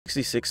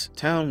66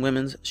 Town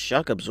Women's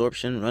Shock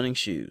Absorption Running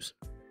Shoes.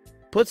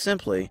 Put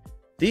simply,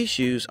 these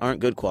shoes aren't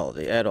good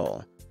quality at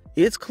all.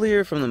 It's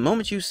clear from the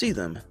moment you see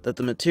them that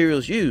the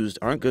materials used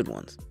aren't good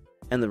ones,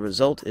 and the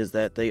result is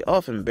that they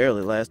often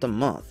barely last a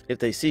month if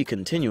they see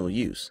continual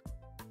use.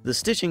 The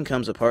stitching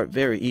comes apart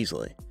very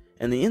easily,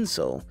 and the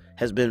insole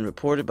has been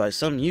reported by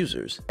some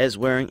users as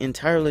wearing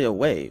entirely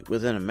away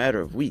within a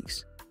matter of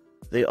weeks.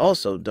 They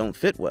also don't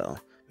fit well,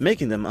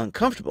 making them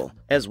uncomfortable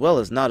as well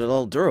as not at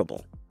all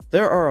durable.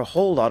 There are a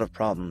whole lot of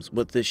problems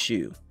with this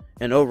shoe,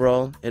 and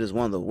overall it is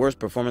one of the worst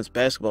performance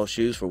basketball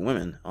shoes for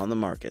women on the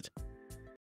market.